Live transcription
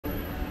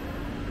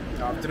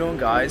Afternoon,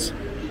 guys.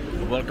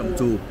 Welcome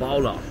to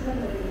Paola.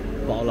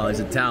 Paola is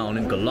a town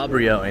in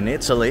Calabria in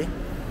Italy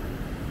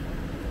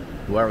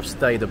where I've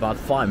stayed about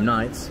 5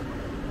 nights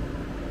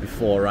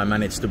before I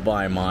managed to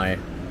buy my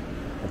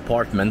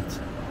apartment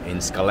in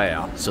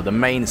Scalea. So the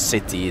main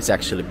city is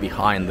actually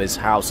behind these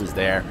houses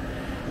there,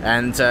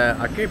 and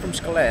I came from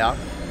Scalea.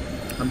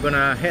 I'm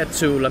gonna head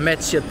to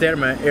Lamezia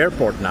Terme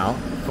airport now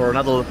for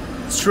another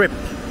trip,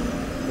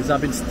 because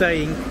I've been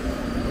staying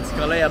in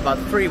Scalea about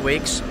 3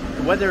 weeks.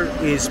 The weather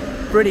is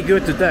pretty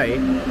good today,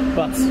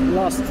 but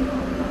last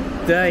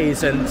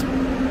days and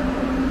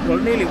well,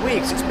 nearly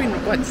weeks, it's been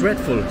quite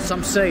dreadful.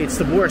 Some say it's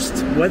the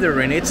worst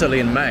weather in Italy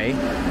in May,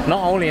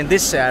 not only in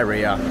this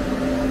area.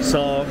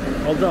 So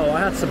although I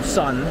had some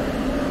sun,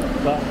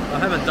 but I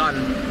haven't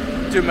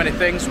done too many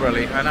things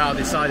really. I now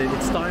decided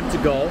it's time to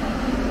go.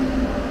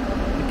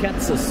 The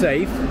cats are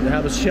safe, they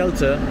have a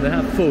shelter, they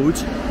have food,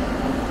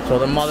 so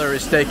the mother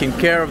is taking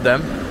care of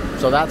them,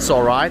 so that's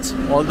alright.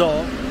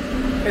 Although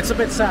it's a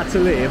bit sad to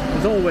leave,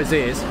 it always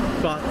is,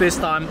 but this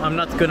time I'm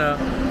not gonna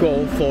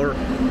go for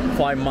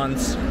 5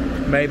 months,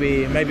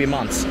 maybe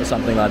months or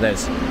something like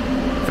this.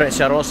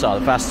 Frecciarossa,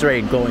 the fast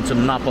train going to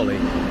Napoli.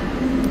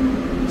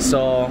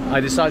 So I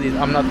decided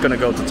I'm not gonna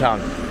go to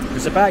town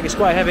because the bag is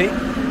quite heavy.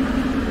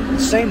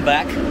 Same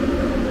bag,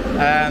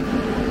 and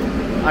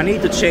I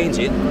need to change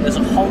it. There's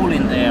a hole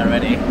in there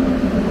already.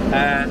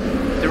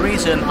 The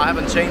reason I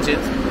haven't changed it,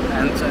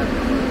 and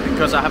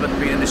because I haven't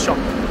been in the shop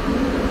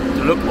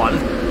to look one.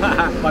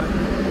 But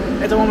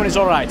at the moment it's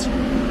alright.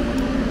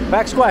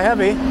 Bag's quite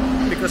heavy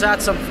because I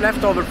had some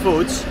leftover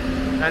foods,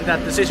 and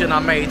that decision I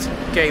made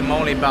came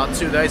only about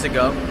 2 days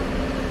ago.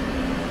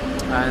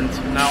 And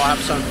now I have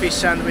some fish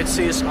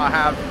sandwiches. I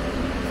have,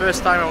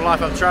 first time in my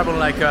life I'm traveling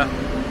like a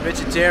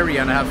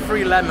vegetarian. I have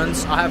 3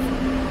 lemons. I have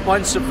a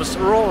bunch of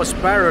raw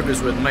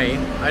asparagus with me.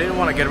 I didn't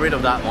want to get rid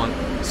of that one.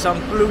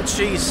 Some blue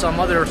cheese, some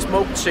other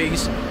smoked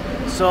cheese.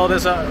 So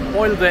there's a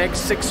boiled eggs,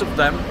 6 of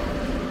them.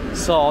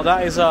 So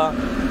that is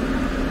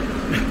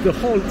the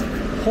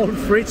whole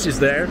fridge is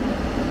there.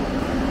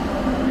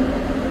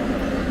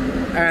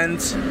 And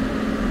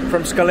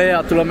from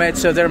Scalea to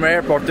Lamezia Terme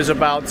airport is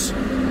about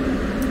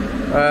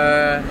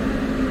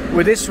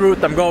with this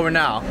route I'm going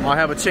now, I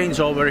have a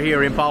changeover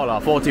here in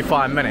Paola,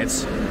 45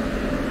 minutes,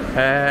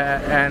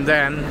 and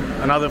then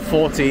another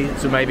 40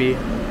 to maybe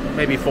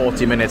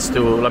 40 minutes to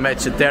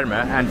Lamezia Terme,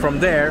 and from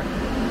there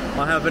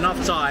I have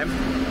enough time.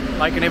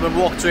 I can even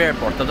walk to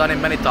airport. I've done it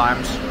many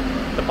times.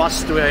 The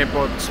bus to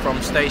airports from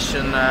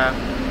station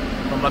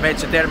from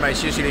Lamezia Terme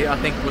is usually, I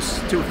think, was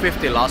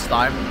 250 last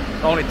time.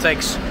 It only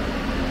takes,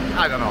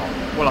 I don't know,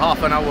 well,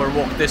 half an hour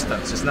walk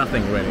distance. It's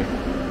nothing really.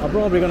 I'm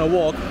probably gonna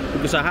walk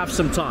because I have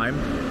some time.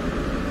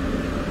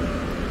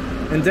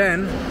 And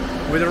then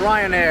with a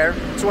Ryanair,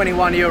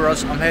 21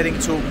 euros, I'm heading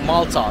to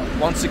Malta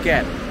once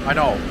again. I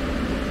know.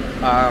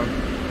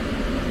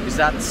 Is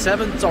that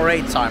 7th or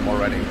 8th time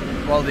already?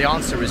 Well, the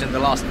answer is in the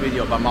last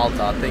video about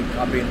Malta. I think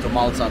I've been to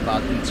Malta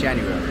about in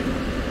January.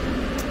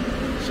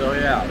 So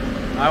yeah,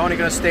 I'm only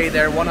gonna stay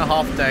there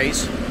 1.5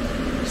 days.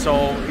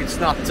 So it's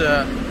not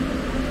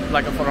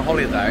like for a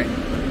holiday.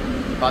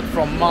 But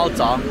from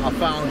Malta, I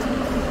found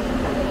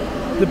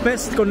the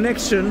best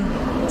connection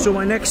to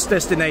my next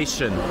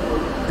destination,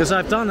 because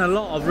I've done a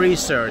lot of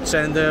research,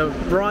 and the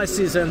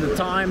prices and the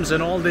times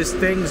and all these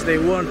things, they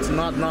weren't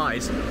not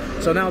nice.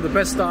 So now the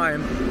best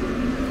time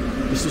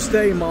is to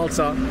stay in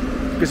Malta,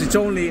 because it's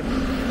only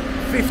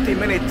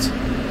 50-minute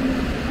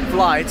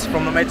flights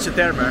from Lamezia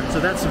Terme, so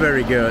that's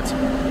very good.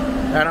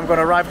 And I'm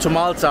gonna arrive to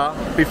Malta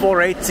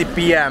before 8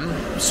 p.m.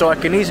 so I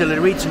can easily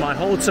reach my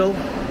hotel,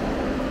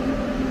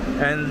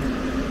 and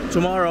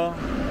tomorrow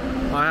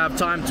I have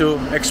time to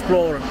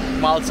explore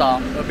Malta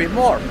a bit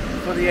more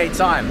for the 8th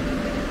time.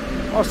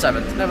 Or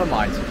 7th, never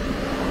mind.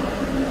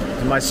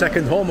 It's my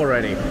second home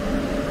already.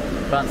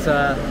 But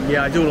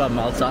yeah, I do love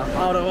Malta.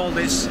 Out of all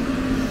this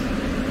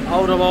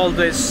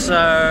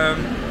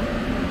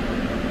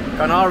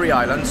Canary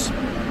Islands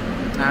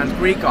and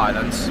Greek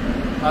islands,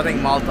 I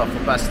think Malta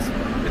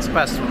it's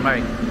best for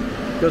me.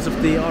 Because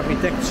of the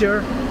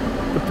architecture.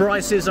 The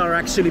prices are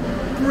actually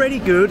pretty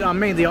good. I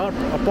mean, the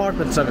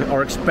apartments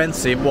are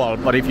expensive, well,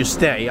 but if you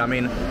stay, I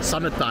mean,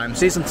 summertime,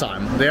 season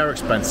time, they are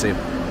expensive.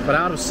 But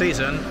out of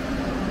season,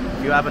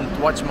 if you haven't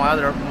watched my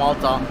other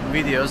Malta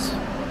videos,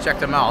 check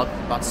them out.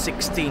 About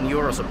 16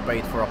 euros are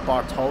paid for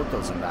apart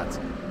hotels and that.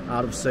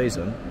 Out of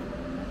season.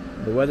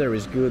 The weather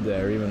is good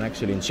there, even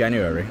actually in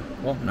January.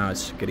 Well, now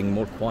it's getting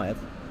more quiet.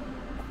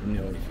 You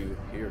know, if you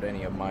heard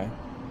any of my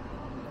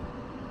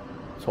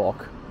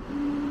talk.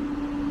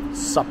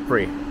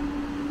 Sapri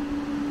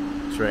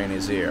train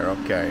is here.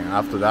 Okay,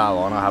 after that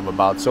one I have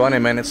about 20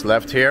 minutes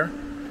left here.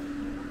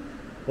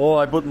 Oh,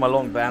 I put my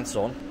long pants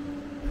on.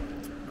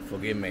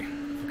 Forgive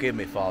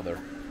me, Father.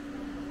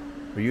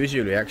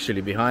 Usually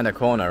actually behind a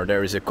corner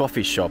there is a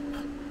coffee shop.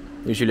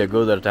 Usually I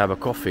go there to have a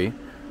coffee,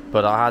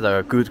 but I had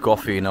a good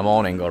coffee in the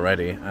morning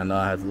already, and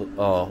I had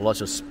lots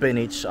of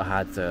spinach, I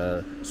had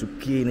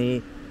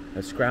zucchini,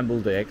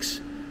 scrambled eggs,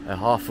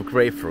 half a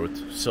grapefruit.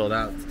 So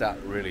that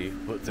really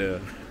put the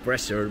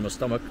pressure in my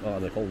stomach. Oh,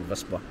 the whole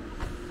Vespa.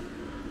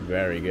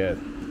 Very good.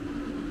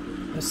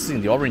 Let's see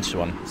the orange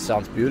one. It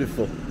sounds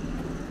beautiful.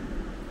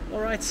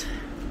 Alright.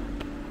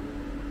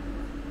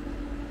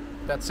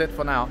 That's it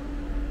for now.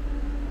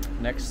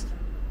 Next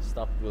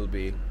stop will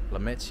be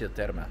Lamezia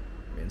Terme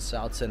in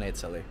southern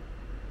Italy.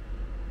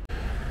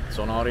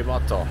 Sono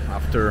arrivato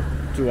after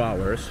 2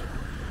 hours.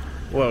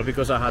 Well,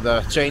 because I had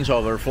a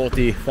changeover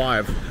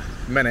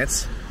 45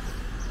 minutes,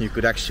 you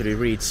could actually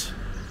reach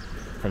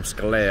from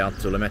Scalea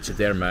to Lamezia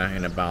Terme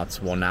in about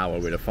 1 hour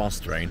with a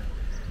fast train.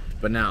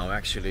 But now,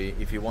 actually,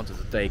 if you wanted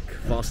to take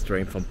fast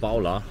train from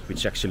Paula,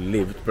 which actually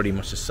lived pretty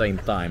much the same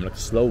time, like a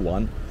slow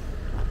one,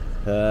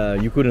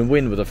 you couldn't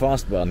win with the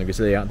fast one because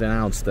they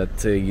announced that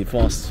the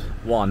fast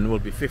one will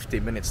be 50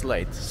 minutes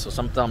late. So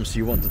sometimes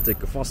you want to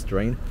take a fast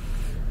train,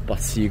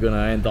 but you're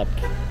gonna end up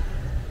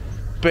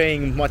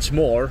paying much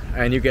more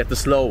and you get the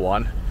slow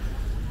one.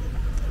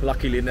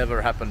 Luckily it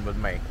never happened with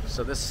me.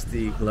 So this is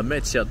the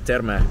Lamezia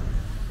Terme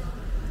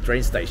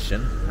train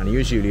station, and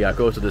usually I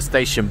go to the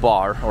station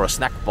bar or a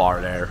snack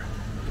bar there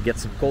to get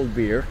some cold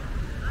beer,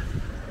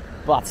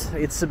 but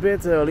it's a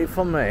bit early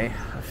for me.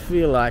 I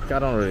feel like I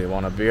don't really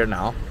want a beer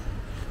now.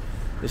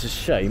 It's a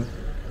shame.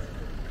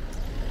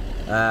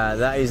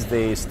 That is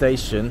the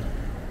station,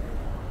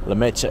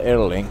 Lamezia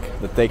Airlink,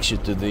 that takes you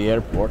to the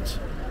airport.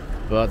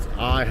 But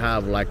I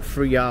have like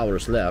 3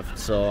 hours left,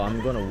 so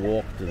I'm gonna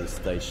walk to the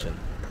station.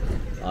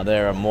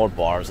 There are more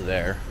bars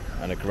there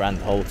and a grand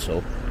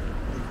hotel.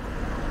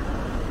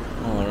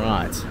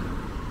 Alright.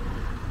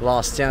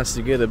 Last chance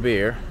to get a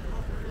beer.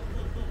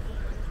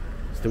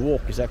 The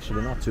walk is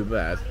actually not too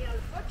bad.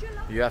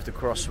 You have to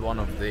cross one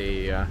of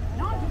the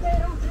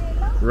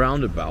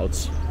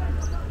roundabouts,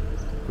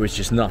 which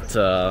is not,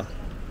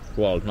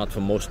 well, not for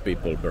most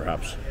people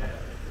perhaps.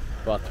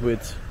 But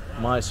with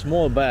my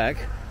small bag,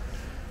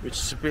 which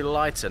is a bit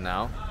lighter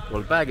now.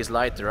 Well, bag is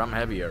lighter, I'm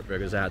heavier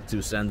because I had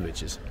 2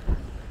 sandwiches.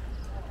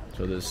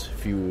 So there's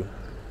few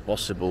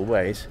possible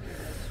ways.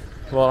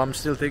 Well, I'm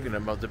still thinking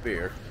about the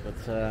beer, but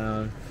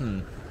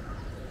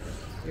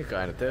you're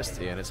kinda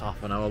thirsty and it's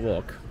half an hour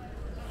walk.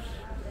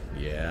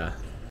 Yeah.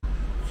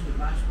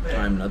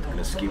 I'm not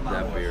gonna skip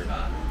that beer.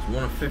 It's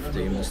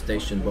 1.50 in the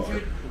station bar.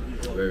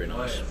 Very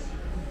nice.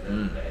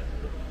 I'm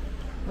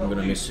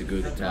gonna miss a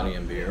good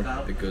Italian beer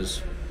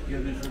because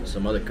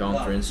some other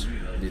countries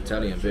the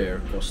Italian beer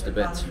costs a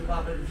bit.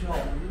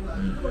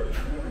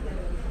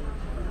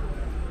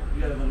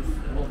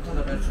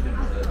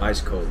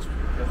 Ice cold.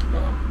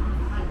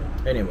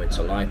 Anyway, it's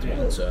a light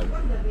one, so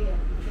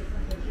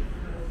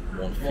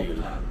won't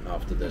feel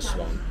after this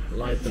one.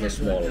 Light and a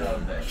small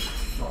one.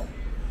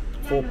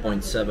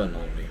 4.7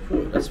 only.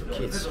 Ooh, that's for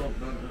kids.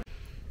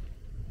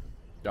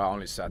 I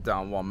only sat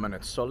down 1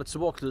 minute, so let's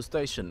walk to the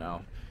station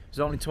now. It's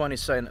only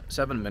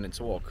 27 minutes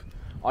walk.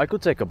 I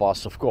could take a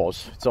bus, of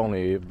course. It's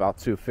only about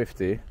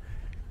 250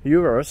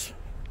 euros,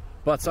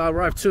 but I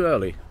arrived too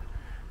early.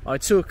 I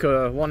took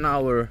a 1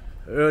 hour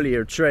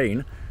earlier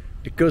train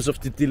because of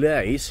the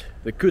delays.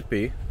 There could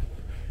be.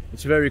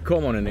 It's very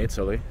common in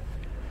Italy.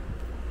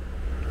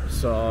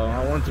 So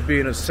I want to be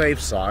on the safe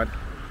side.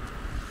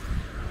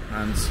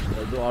 And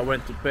although I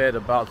went to bed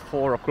about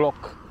 4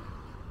 o'clock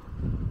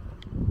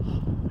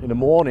in the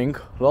morning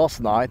last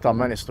night, I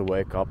managed to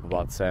wake up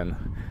about 10.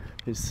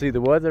 You see,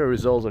 the weather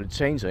is also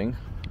changing.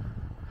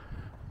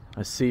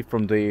 I see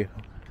from the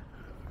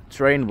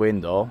train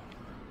window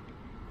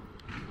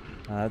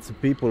that's the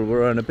people who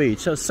were on the beach.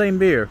 So same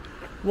beer,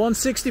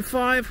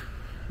 165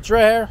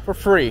 Dreher for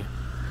free.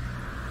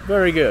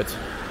 Very good.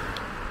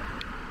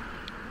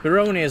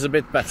 Peroni is a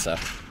bit better.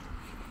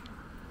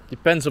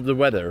 Depends on the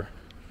weather.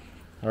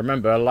 I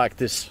remember I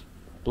liked it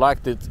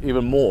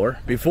even more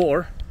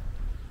before,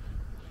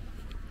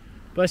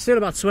 but it's still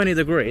about 20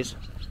 degrees.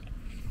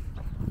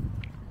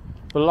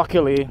 But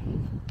luckily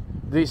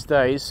these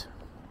days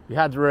we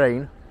had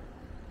rain,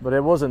 but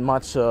there wasn't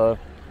much of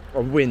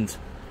wind.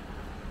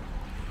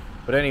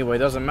 But anyway, it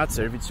doesn't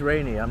matter if it's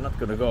rainy. I'm not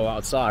gonna go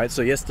outside.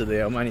 So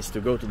yesterday I managed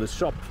to go to the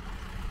shop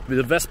with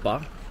a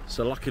Vespa,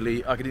 so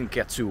luckily I didn't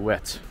get too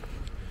wet.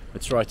 I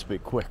tried to be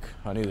quick.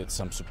 I needed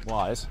some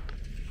supplies,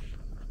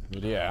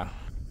 but yeah,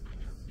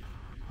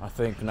 I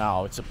think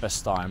now it's the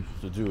best time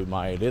to do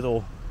my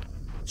little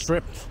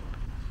trip.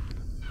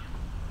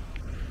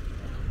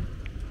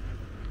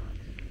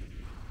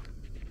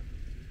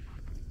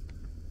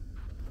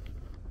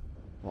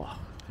 Wow,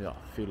 yeah,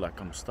 I feel like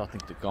I'm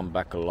starting to come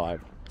back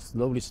alive.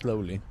 Slowly. So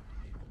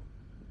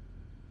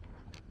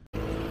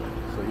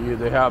here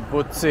they have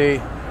put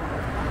the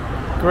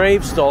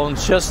gravestone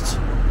just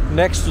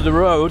next to the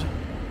road.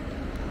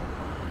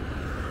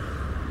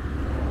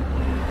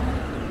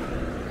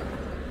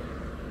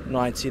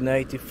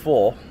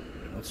 (1984).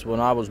 That's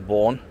when I was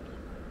born.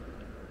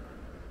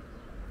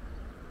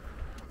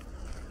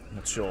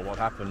 Not sure what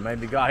happened.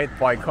 Maybe got hit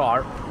by a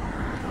car.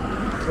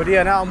 But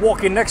yeah, now I'm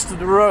walking next to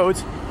the road.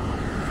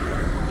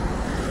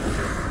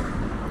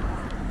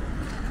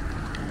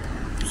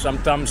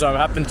 Sometimes I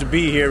happen to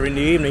be here in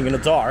the evening in the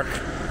dark,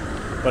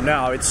 but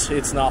now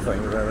it's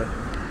nothing really.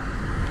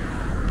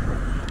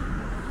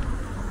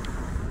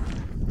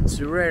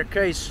 a rare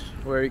case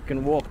where you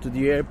can walk to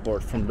the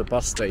airport from the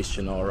bus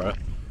station or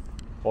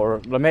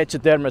La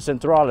Mece Terme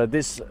Centrale.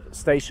 This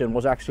station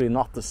was actually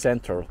not the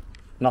center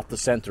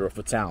of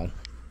the town.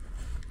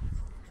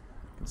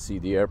 You can see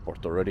the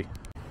airport already.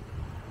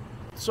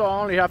 So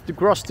I only have to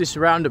cross this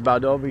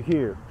roundabout over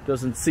here.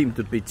 Doesn't seem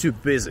to be too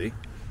busy.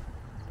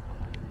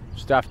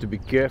 Just have to be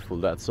careful,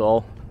 that's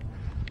all.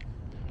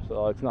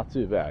 So it's not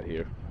too bad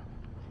here.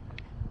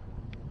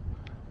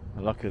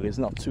 And luckily it's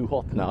not too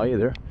hot now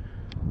either.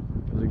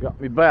 I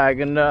got my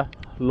bag and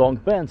long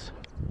pants.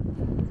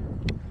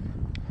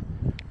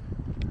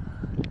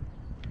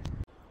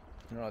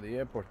 Oh, the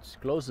airport is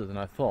closer than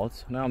I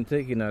thought. Now I'm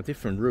taking a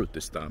different route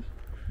this time.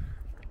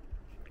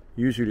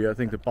 Usually I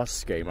think the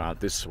bus came out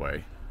this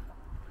way.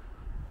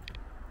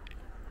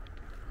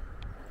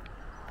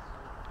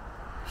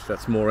 So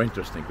that's more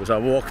interesting because I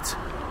walked.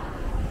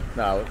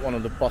 Now one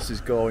of the buses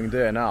going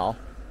there now.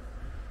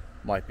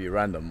 Might be a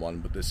random one,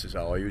 but this is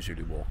how I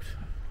usually walked.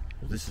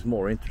 This is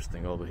more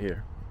interesting over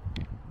here.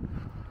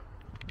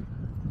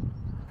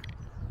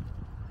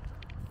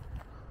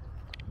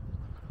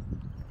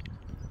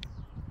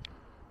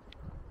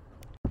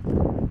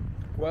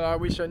 Well, I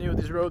wish I knew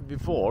this road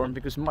before,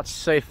 because it's much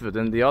safer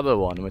than the other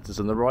one, which is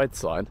on the right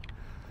side.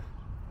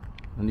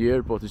 And the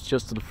airport is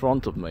just to the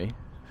front of me.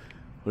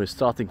 We're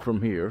starting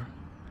from here.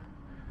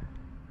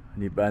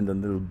 An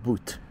abandoned little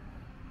boot.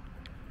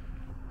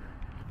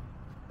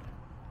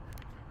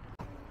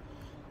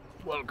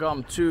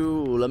 Welcome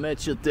to La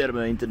Mece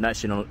Terme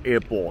International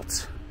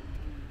Airport.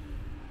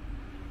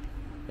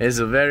 It's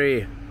a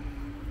very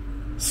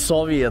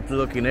Soviet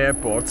looking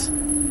airport.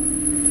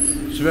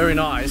 It's very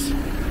nice,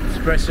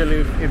 especially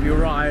if you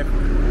arrive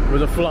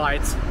with a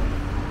flight.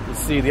 You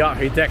see the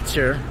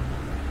architecture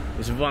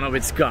is one of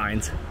its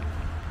kind.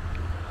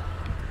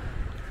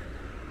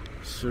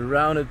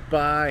 Surrounded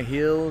by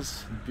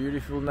hills,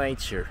 beautiful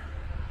nature.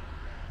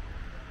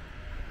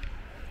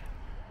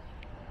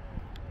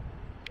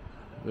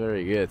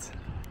 Very good.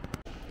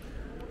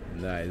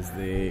 And that is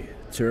the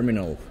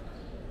terminal.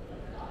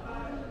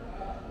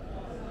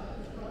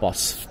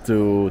 Bus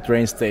to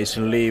train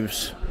station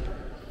leaves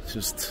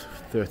just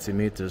 30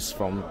 meters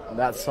from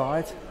that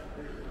side.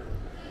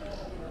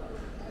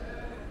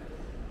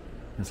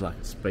 It's like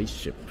a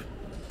spaceship.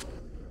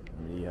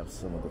 And you have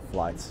some of the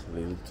flights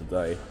leaving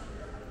today.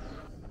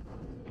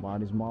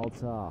 Mine is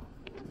Malta.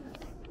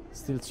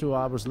 Still 2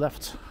 hours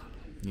left.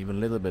 Even a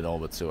little bit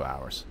over 2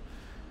 hours.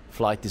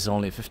 Flight is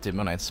only 50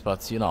 minutes,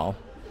 but you know,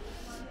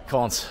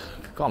 can't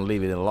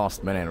leave it in the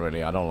last minute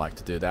really. I don't like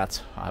to do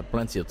that. I have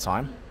plenty of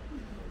time.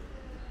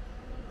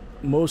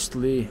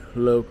 Mostly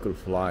local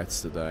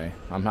flights today.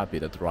 I'm happy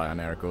that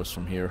Ryanair goes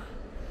from here.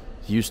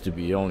 It used to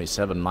be only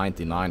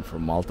 $7.99 for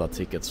Malta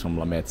tickets from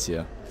La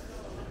Mece,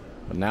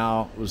 but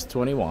now it was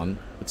 21.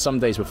 But some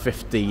days were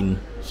 15,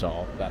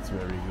 so that's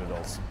very good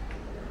also.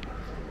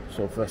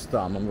 So first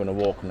time I'm gonna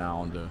walk now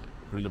on the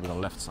little bit on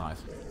the left side.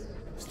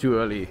 It's too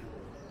early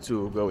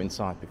to go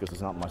inside because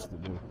there's not much to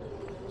do.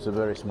 It's a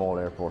very small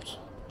airport.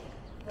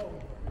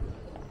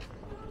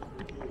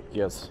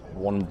 Yes,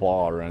 one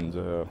bar and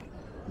a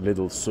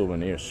little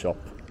souvenir shop.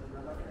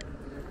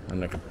 And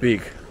like a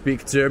big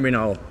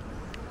terminal.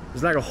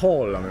 It's like a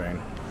hall, I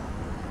mean.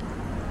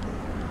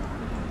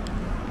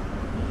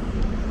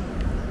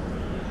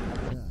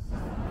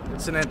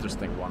 It's an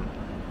interesting one.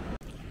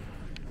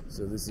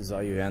 So this is how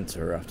you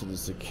enter after the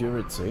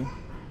security.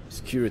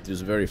 Security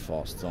is very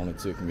fast. It only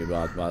took me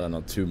about, I don't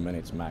know, 2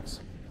 minutes max.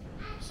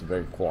 It's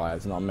very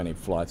quiet, not many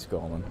flights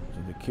going.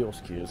 So the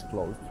kiosk here is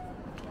closed.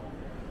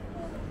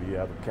 We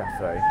have a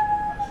cafe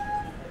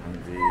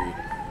at the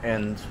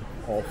end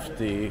of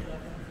the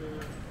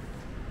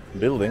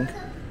building.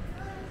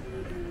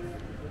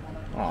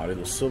 Ah, a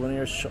little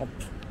souvenir shop.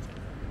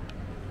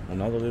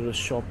 Another little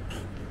shop.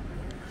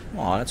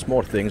 Ah, that's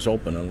more things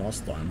open than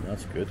last time.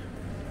 That's good.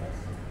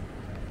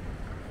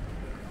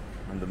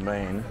 And the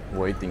main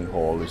waiting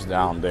hall is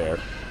down there.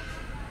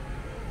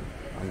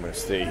 I'm gonna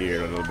stay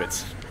here a little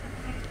bit.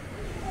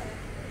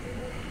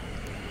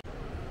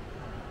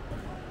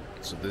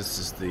 So this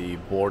is the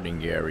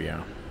boarding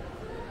area,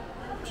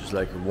 which is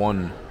like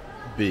one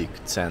big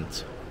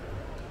tent.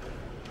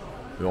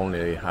 We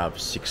only have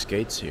 6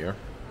 gates here.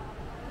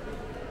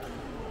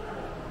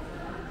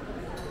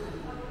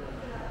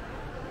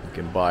 You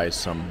can buy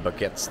some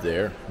baguettes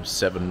there,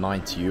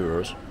 7.90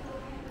 euros.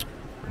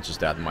 I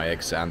just had my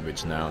egg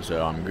sandwich now,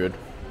 so I'm good.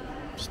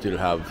 Still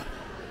have,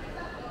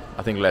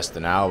 I think, less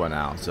than an hour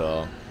now,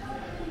 so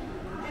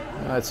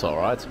it's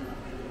alright.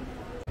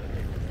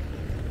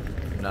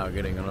 Now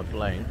getting on a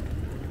plane.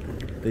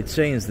 They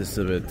changed this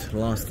a bit.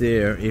 Last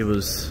year it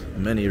was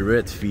many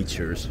red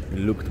features. It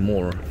looked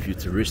more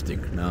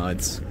futuristic. Now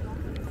it's,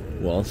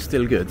 well,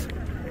 still good.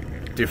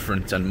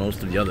 Different than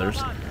most of the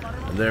others.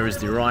 And there is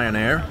the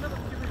Ryanair.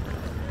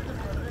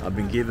 I've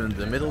been given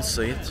the middle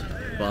seat,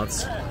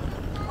 but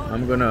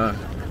I'm gonna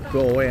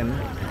go in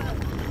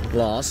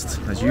last,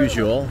 as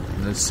usual,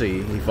 and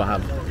see if I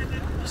have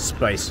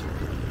space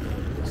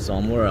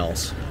somewhere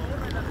else.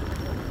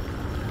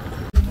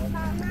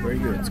 Very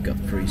good, it's got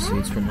 3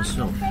 seats for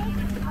myself.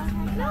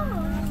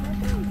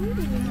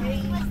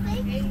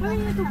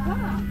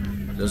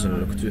 Doesn't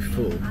look too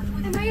full.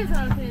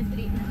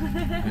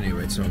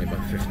 Anyway, it's only about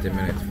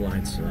 15-minute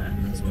flight, so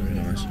that's very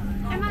nice.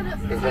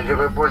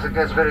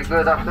 Very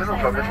good afternoon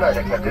from the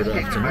flight. My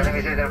name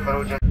is Adrian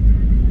Farouja.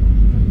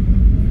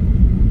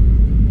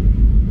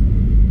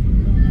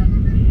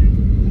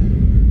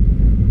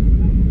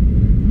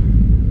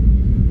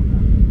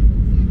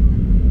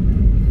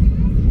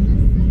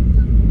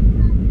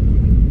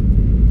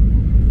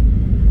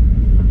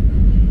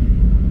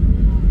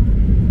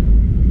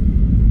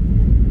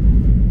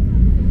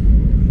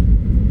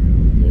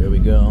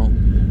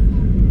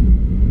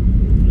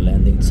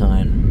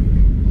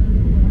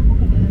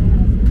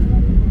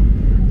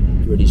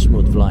 Pretty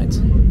smooth flight.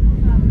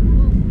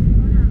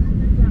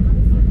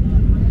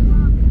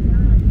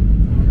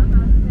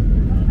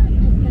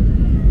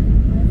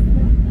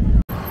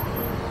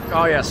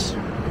 Oh yes,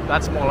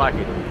 that's more like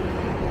it.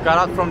 Got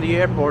out from the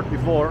airport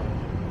before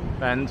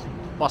and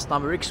bus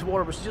number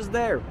X4 was just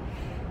there.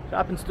 It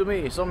happens to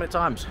me so many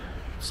times.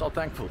 So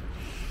thankful.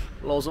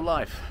 Laws of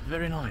life.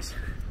 Very nice.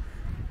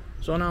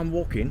 So now I'm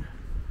walking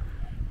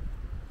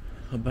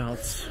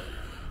about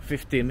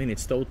 15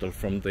 minutes total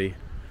from the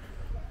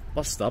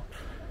bus stop,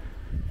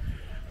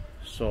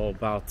 so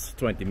about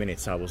 20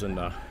 minutes I was in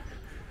the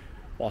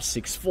bus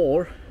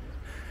 64,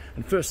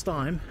 and first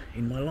time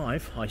in my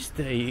life I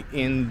stay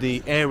in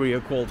the area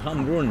called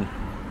Hamrun.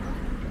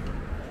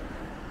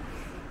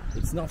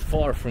 It's not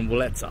far from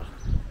Valletta,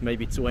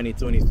 maybe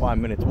 20-25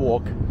 minute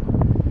walk.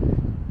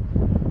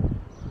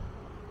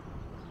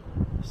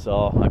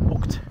 So I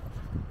booked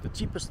the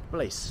cheapest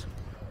place.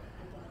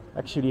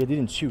 Actually I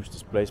didn't choose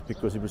this place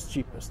because it was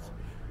cheapest.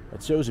 I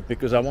chose it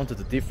because I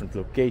wanted a different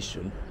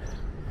location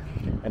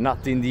and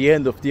not in the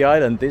end of the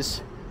island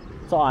this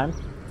time.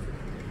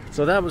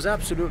 So that was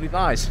absolutely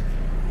nice.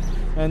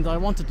 And I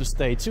wanted to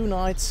stay 2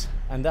 nights,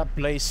 and that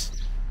place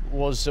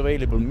was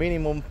available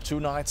minimum 2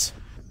 nights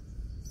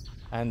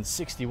and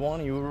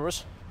 61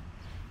 euros.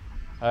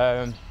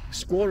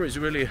 Score is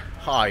really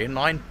high,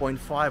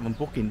 9.5 on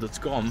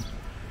booking.com,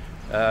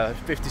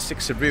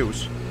 56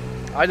 reviews.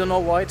 I don't know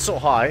why it's so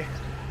high.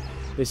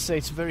 They say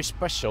it's very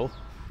special.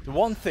 The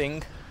one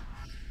thing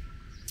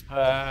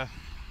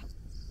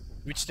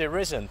which there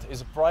isn't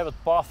is a private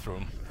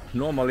bathroom.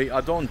 Normally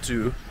I don't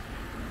do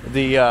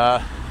the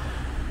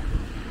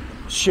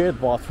shared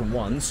bathroom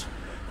ones,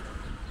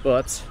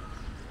 but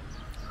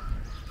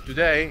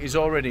today is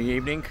already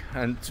evening,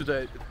 and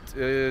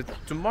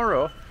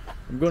tomorrow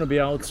I'm gonna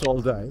be out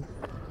all day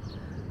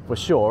for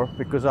sure,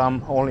 because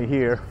I'm only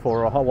here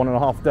for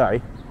 1.5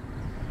 days,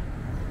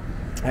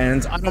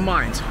 and I don't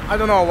mind. I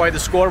don't know why the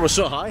score was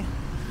so high.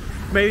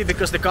 Maybe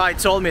because the guy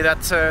told me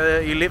that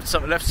he left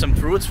some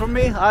fruits for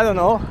me. I don't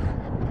know.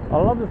 I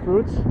love the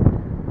fruits.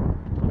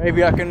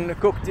 Maybe I can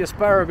cook the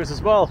asparagus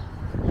as well.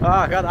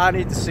 Ah, God, I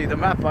need to see the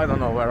map. I don't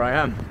know where I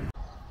am.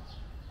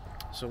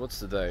 So what's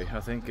the day?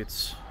 I think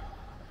it's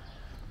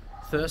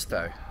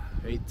Thursday,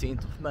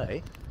 18th of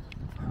May.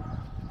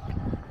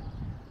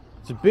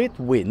 It's a bit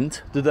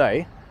wind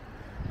today,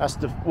 as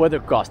the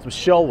weathercast was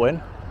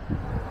showing,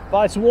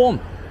 but it's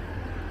warm.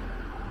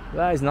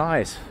 That is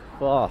nice.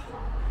 Oh.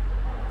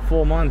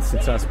 4 months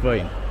since I've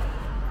been.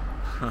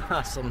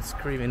 Someone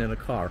screaming in the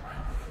car.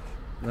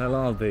 I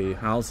love the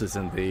houses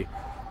and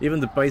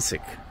even the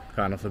basic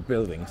kind of the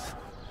buildings.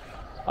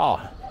 Oh,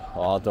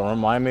 don't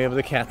remind me of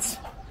the cats.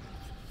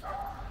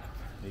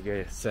 You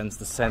can sense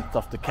the scent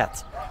of the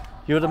cat.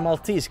 You're the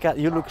Maltese cat.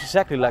 You look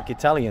exactly like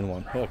Italian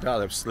one. Oh God,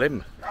 they're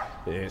slim.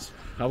 It is.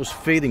 I was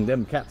feeding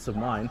them cats of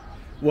mine.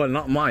 Well,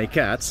 not my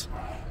cats,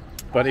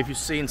 but if you've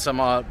seen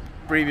some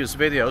previous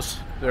videos,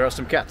 there are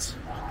some cats.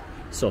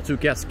 So 2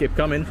 cats kept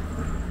coming,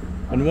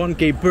 and one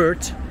gave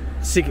birth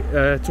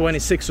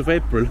 26th of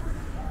April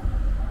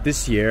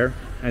this year,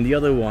 and the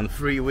other one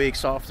 3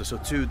 weeks after, so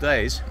 2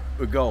 days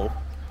ago,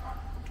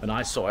 and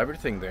I saw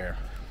everything there.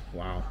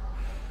 Wow.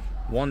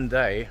 One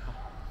day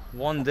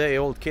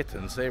old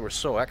kittens. They were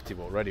so active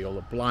already,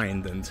 all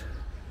blind and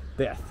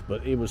deaf,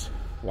 but it was,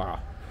 wow,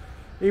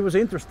 it was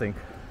interesting.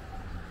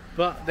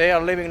 But they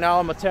are living now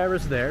on my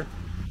terrace there,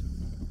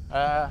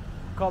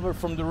 covered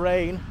from the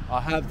rain. I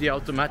have the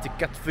automatic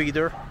cat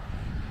feeder,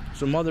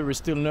 so mother is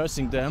still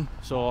nursing them,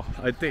 so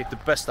I did the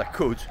best I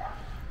could.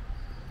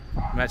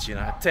 Imagine,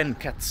 I had 10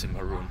 cats in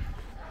my room.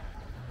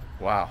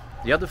 Wow.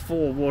 The other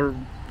 4 were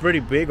pretty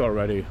big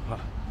already.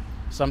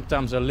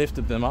 Sometimes I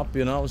lifted them up,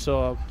 you know,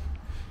 so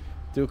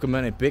I took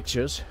many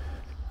pictures.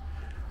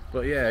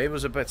 But yeah, it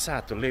was a bit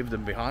sad to leave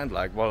them behind,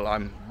 like, well,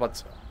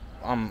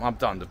 I've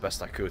done the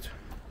best I could.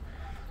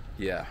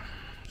 Yeah,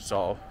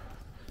 so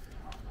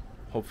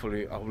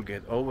hopefully I will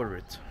get over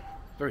it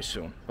very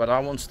soon, but I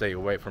won't stay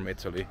away from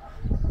Italy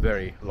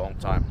very long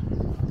time.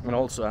 And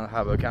also I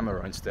have a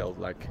camera installed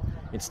like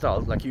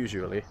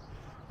usually.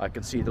 I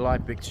can see the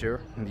live picture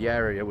in the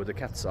area where the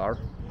cats are,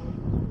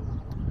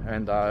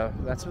 and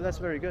that's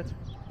very good.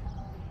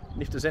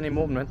 If there's any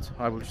movement,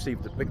 I will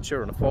receive the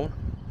picture on the phone,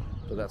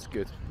 so that's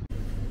good.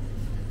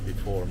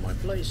 Before my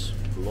place,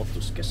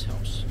 Lotus Guest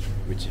House,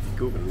 which if you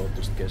Google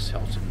Lotus Guest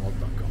House in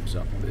Malta comes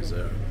up. There's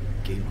a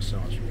ski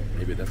massage.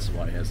 Maybe that's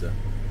why he has a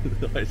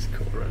ice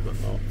core, I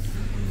don't know.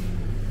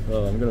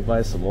 Well, I'm gonna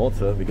buy some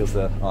water because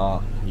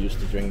I used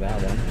to drink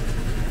that one.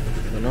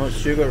 So no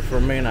sugar for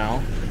me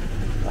now.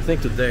 I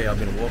think today I've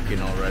been walking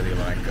already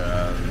like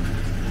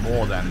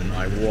more than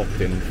I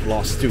walked in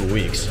last 2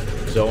 weeks.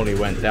 So I only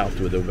went out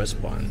with the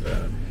Vespa and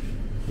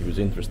it was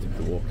interesting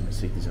to walk in the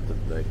city center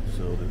today.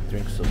 So the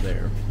drinks are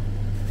there.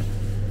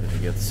 Gonna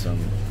get a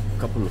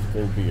couple of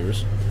cold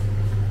beers.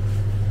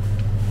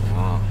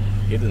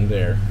 Hidden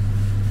there.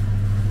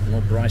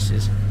 No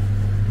prices.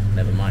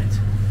 Never mind.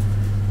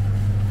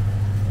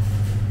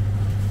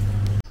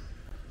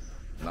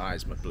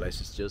 Nice, my place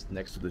is just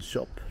next to the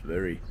shop.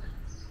 Very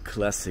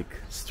classic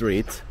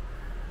street.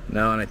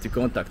 Now I need to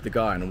contact the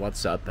guy on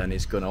WhatsApp and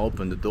he's gonna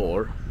open the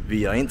door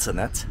via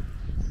internet.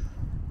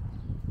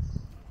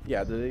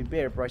 Yeah, the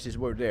beer prices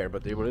were there,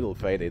 but they were a little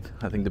faded.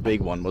 I think the big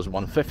one was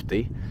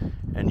 150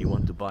 and you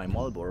want to buy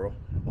Marlboro.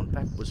 One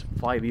pack was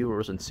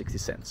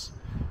 €5.60.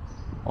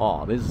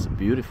 Oh, this is a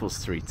beautiful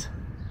street.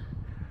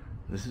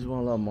 This is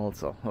Voila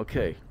Malta.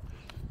 Okay,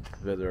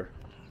 better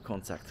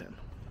contact him.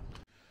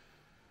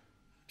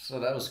 So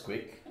that was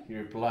quick. He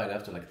replied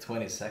after like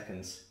 20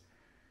 seconds.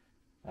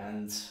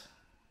 And,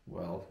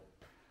 well,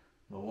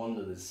 no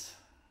wonder his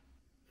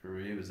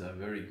reviews are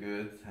very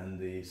good and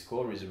the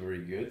score is very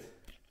good.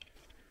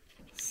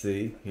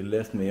 See, he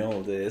left me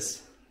all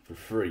this for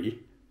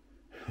free.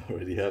 I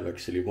already have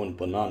actually 1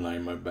 banana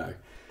in my bag.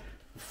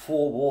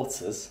 4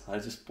 waters. I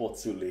just bought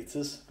 2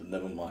 liters, but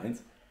never mind.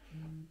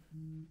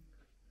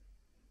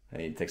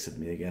 And he texted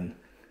me again.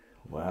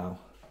 Wow.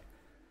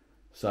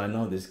 So I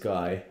know this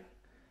guy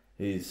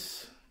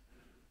is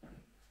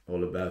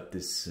all about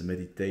this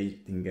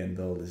meditating and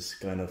all this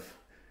kind of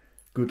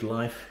good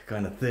life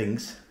kind of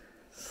things.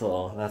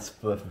 So that's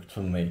perfect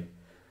for me.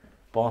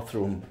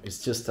 Bathroom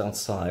is just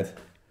outside.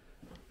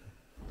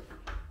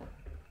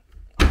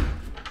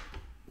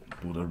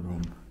 Buddha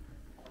room.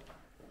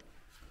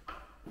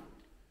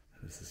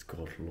 This is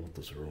called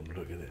Lotus room.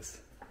 Look at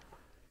this.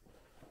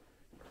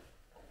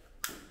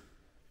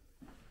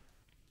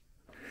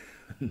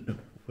 No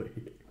way.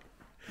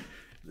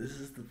 This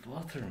is the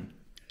bathroom.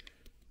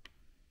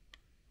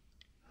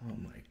 Oh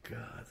my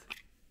god.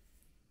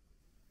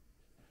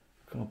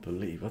 Can't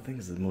believe. I think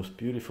it's the most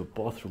beautiful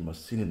bathroom I've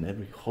seen in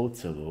every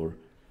hotel or...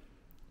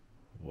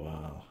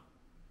 Wow.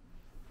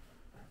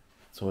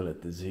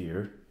 Toilet is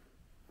here.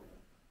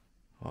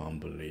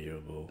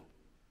 Unbelievable.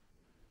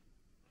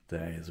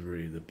 That is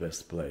really the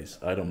best place.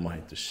 I don't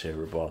mind to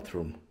share a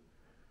bathroom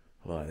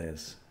like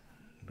this.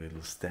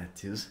 Little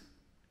statues.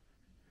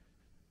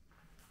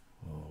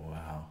 Oh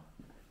wow.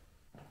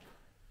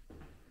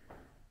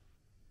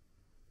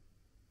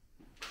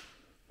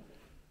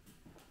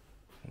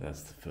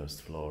 That's the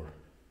first floor.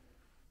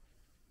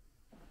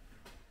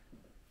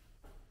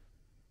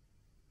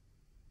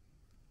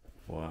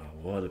 Wow,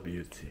 what a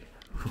beauty.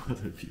 What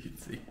a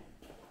beauty.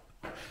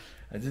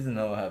 I didn't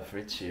know I have a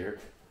fridge here.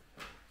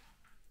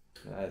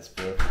 That's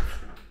perfect.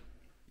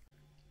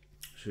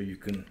 So you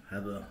can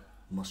have a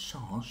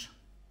massage.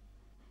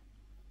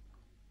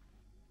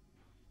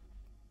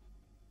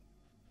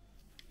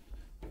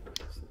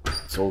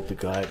 Told the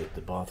guy that the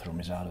bathroom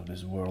is out of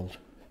this world.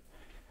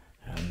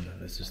 And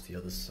this is the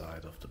other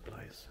side of the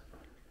place.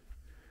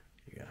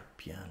 You got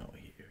piano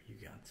here, you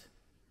got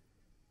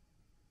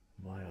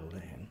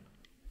violin,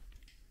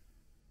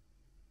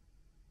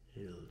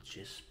 little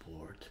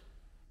chessboard,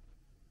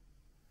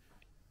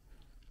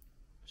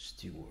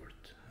 steward.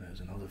 There's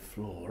another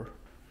floor.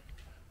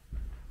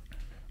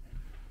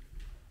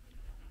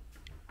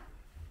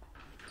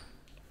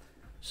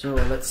 So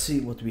let's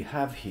see what we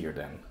have here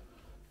then.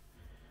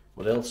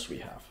 What else we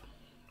have?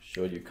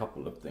 Showed you a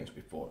couple of things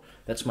before.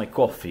 That's my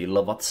coffee,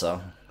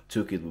 Lavazza.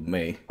 Took it with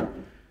me.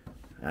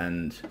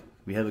 And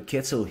we have a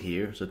kettle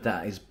here, so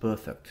that is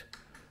perfect.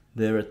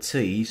 There are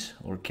teas,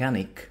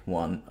 organic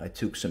one. I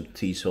took some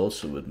teas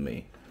also with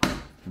me.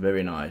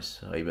 Very nice.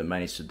 I even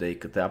managed to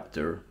take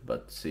adapter,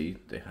 but see,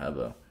 they have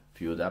a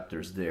few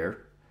adapters there.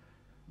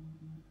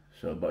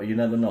 So, but you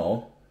never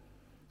know.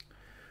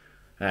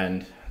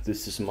 And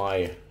this is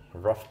my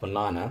rough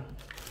banana.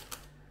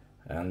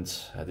 And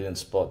I didn't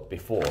spot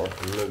before.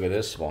 Look at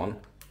this one.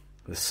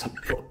 There's some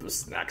proper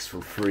snacks for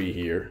free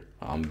here.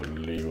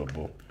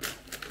 Unbelievable.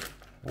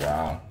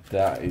 Wow,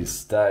 that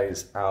is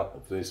out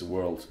of this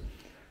world.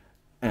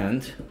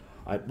 And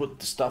I put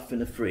the stuff in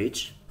the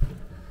fridge.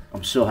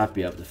 I'm so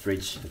happy I have the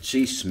fridge. The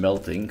cheese is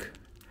melting.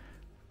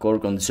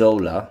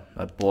 Gorgonzola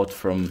I bought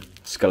from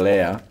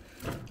Scalea.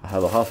 I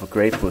have a half a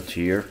grapefruit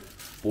here.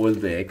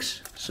 Boiled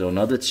eggs. So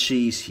another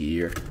cheese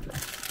here.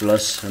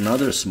 Plus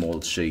another small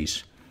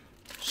cheese.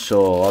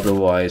 So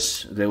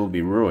otherwise they will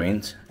be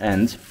ruined.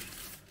 And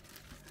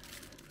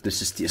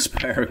this is the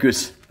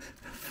asparagus.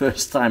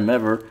 First time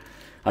ever.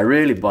 I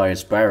rarely buy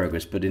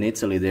asparagus, but in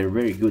Italy they're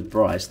very good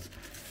priced,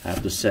 I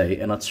have to say.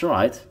 And I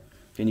tried,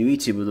 and you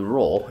eat it with a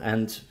raw,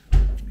 and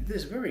it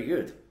is very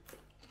good.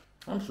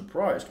 I'm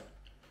surprised.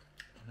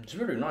 It's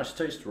very nice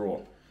taste raw,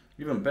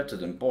 even better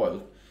than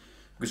boiled.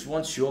 Because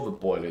once you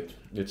overboil it,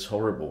 it's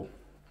horrible.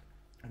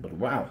 But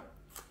wow,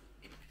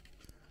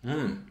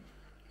 I'm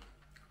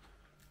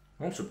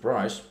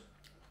surprised.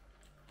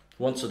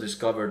 Once I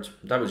discovered,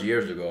 that was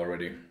years ago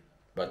already,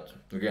 but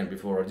again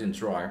before I didn't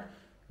try,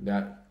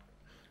 that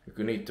you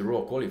can eat the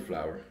raw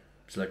cauliflower.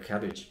 It's like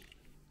cabbage.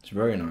 It's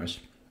very nice.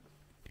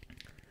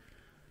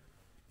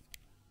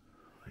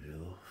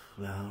 Little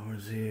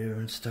flowers here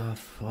and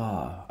stuff.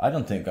 I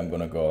don't think I'm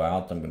gonna go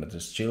out. I'm gonna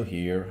just chill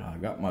here. I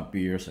got my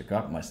beers, I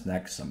got my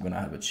snacks. I'm gonna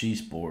have a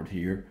cheese board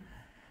here.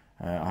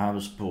 I have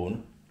a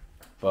spoon,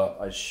 but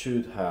I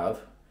should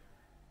have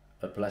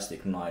a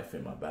plastic knife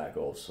in my bag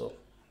also.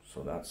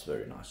 So that's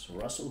very nice.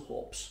 Russell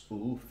hops.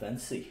 Ooh,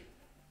 fancy.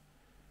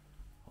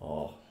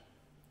 Oh,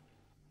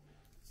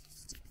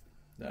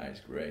 that is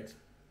great.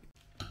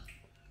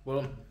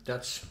 Well,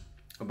 that's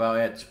about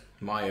it.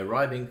 My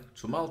arriving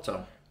to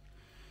Malta.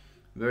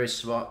 Very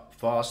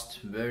fast,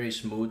 very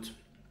smooth.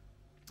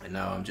 And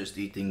now I'm just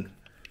eating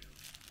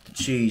the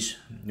cheese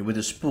with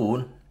a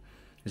spoon.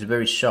 It's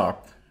very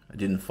sharp. I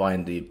didn't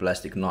find the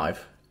plastic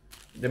knife.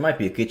 There might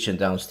be a kitchen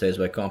downstairs,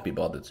 but I can't be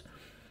bothered.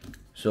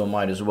 So I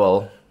might as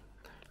well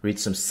read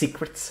some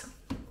secrets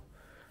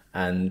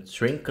and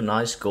drink a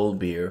nice cold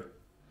beer.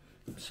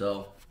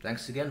 So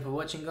thanks again for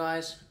watching,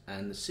 guys,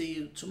 and see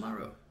you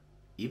tomorrow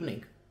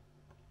evening.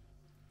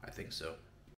 I think so.